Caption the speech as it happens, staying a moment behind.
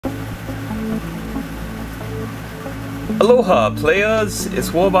Aloha players, it's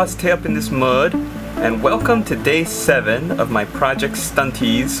Warboss Tay up in this mud, and welcome to day 7 of my Project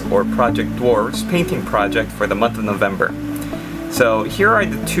Stunties or Project Dwarfs painting project for the month of November. So here are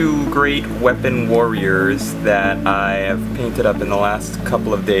the two great weapon warriors that I have painted up in the last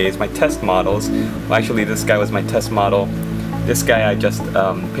couple of days, my test models. Well, actually this guy was my test model. This guy I just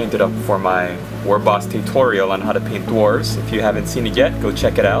painted up for my Warboss tutorial on how to paint dwarves. If you haven't seen it yet, go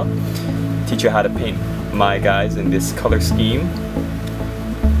check it out. Teach you how to paint my guys in this color scheme.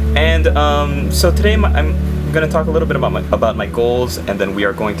 And so today I'm going to talk a little bit about my goals, and then we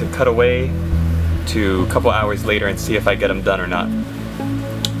are going to cut away to a couple hours later and see if I get them done or not.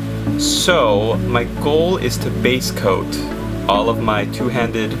 So my goal is to base coat all of my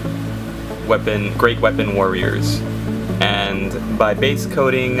two-handed great weapon warriors. And by base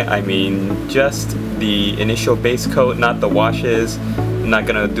coating I mean just the initial base coat, not the washes. I'm not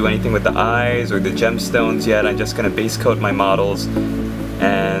going to do anything with the eyes or the gemstones yet. I'm just going to base coat my models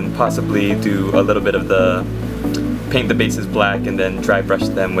and possibly do a little bit of the paint the bases black and then dry brush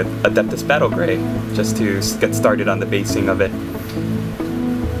them with Adeptus Battle Gray just to get started on the basing of it.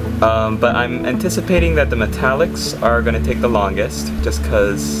 But I'm anticipating that the metallics are going to take the longest just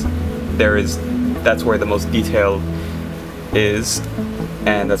because that's where the most detail is,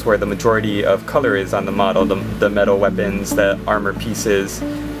 and that's where the majority of color is on the model, the metal weapons, the armor pieces,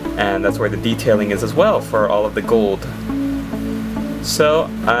 and that's where the detailing is as well for all of the gold. So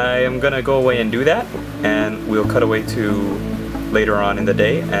I am gonna go away and do that, and we'll cut away to later on in the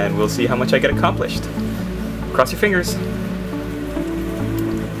day and we'll see how much I get accomplished. Cross your fingers.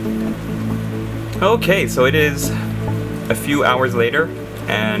 Okay, so it is a few hours later,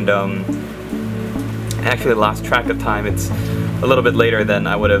 and I actually lost track of time. It's a little bit later than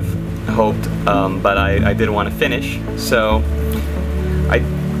I would have hoped, but I did want to finish. So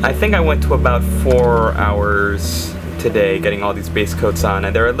I think I went to about 4 hours today getting all these base coats on,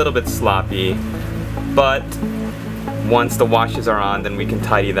 and they're a little bit sloppy, but once the washes are on then we can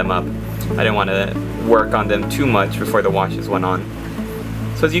tidy them up. I didn't want to work on them too much before the washes went on.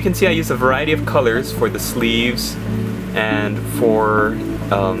 So as you can see, I used a variety of colors for the sleeves and for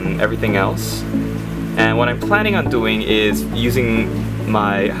everything else. And what I'm planning on doing is using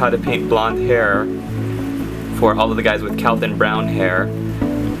my how to paint blonde hair for all of the guys with Calton brown hair,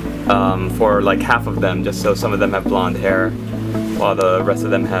 for like half of them, just so some of them have blonde hair while the rest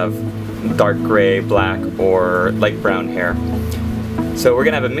of them have dark gray, black, or light brown hair. So we're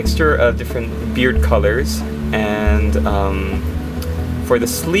gonna have a mixture of different beard colors, and for the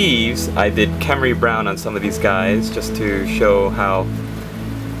sleeves I did Camry brown on some of these guys just to show how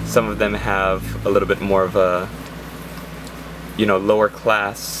some of them have a little bit more of a, you know, lower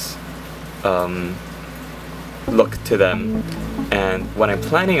class look to them. And what I'm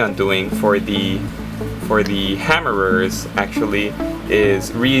planning on doing for the hammerers actually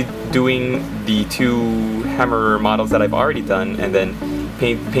is redoing the two hammerer models that I've already done and then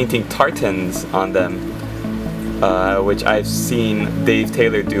painting tartans on them, which I've seen Dave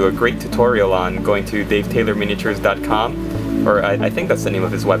Taylor do a great tutorial on, going to davetaylorminiatures.com. or I think that's the name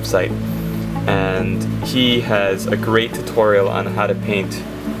of his website, and he has a great tutorial on how to paint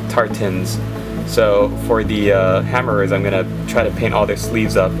tartans. So for the hammerers, I'm gonna try to paint all their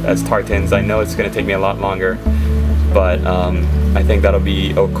sleeves up as tartans. I know it's gonna take me a lot longer, but I think that'll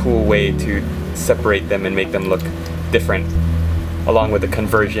be a cool way to separate them and make them look different, along with the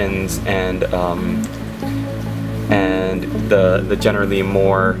conversions and the generally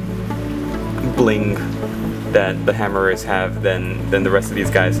more bling that the hammerers have than the rest of these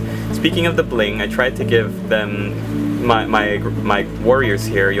guys. Speaking of the bling, I tried to give them, my warriors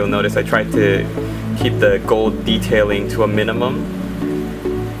here, you'll notice I tried to keep the gold detailing to a minimum,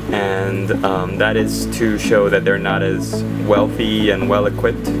 and that is to show that they're not as wealthy and well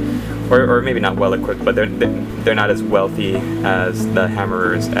equipped, or maybe not well equipped, but they're not as wealthy as the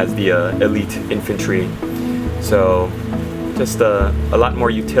hammerers, as the elite infantry. So just a lot more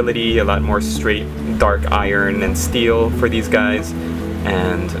utility, a lot more straight dark iron and steel for these guys,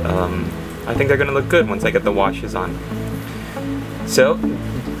 and I think they're gonna look good once I get the washes on. So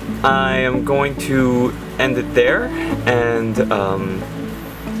I am going to end it there, and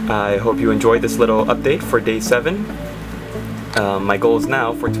I hope you enjoyed this little update for day 7. My goals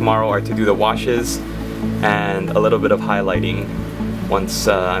now for tomorrow are to do the washes and a little bit of highlighting. Once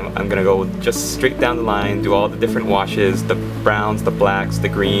I'm gonna go just straight down the line, do all the different washes, the browns, the blacks, the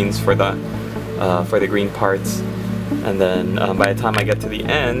greens for the green parts, and then by the time I get to the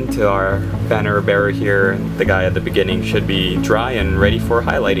end, to our banner bearer here, the guy at the beginning should be dry and ready for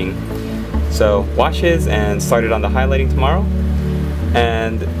highlighting. So washes and started on the highlighting tomorrow,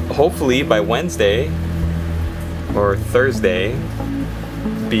 and hopefully by Wednesday or Thursday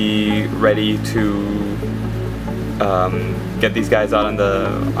be ready to get these guys out on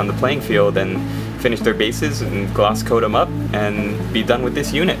the playing field and finish their bases and gloss coat them up and be done with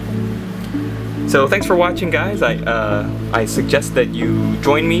this unit. So thanks for watching, guys. I suggest that you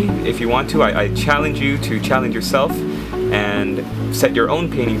join me if you want to. I challenge you to challenge yourself and set your own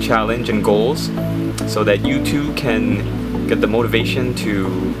painting challenge and goals so that you too can get the motivation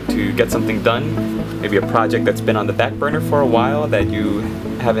to get something done. Maybe a project that's been on the back burner for a while that you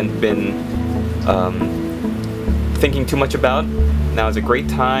haven't been thinking too much about. Now is a great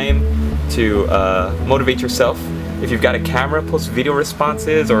time to motivate yourself. If you've got a camera, post video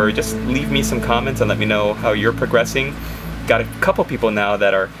responses or just leave me some comments and let me know how you're progressing. Got a couple people now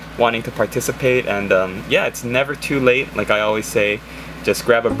that are wanting to participate, and yeah, it's never too late. Like I always say, just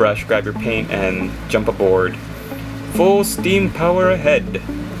grab a brush, grab your paint, and jump aboard. Full steam power ahead.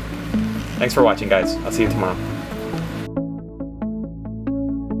 Thanks for watching, guys. I'll see you tomorrow.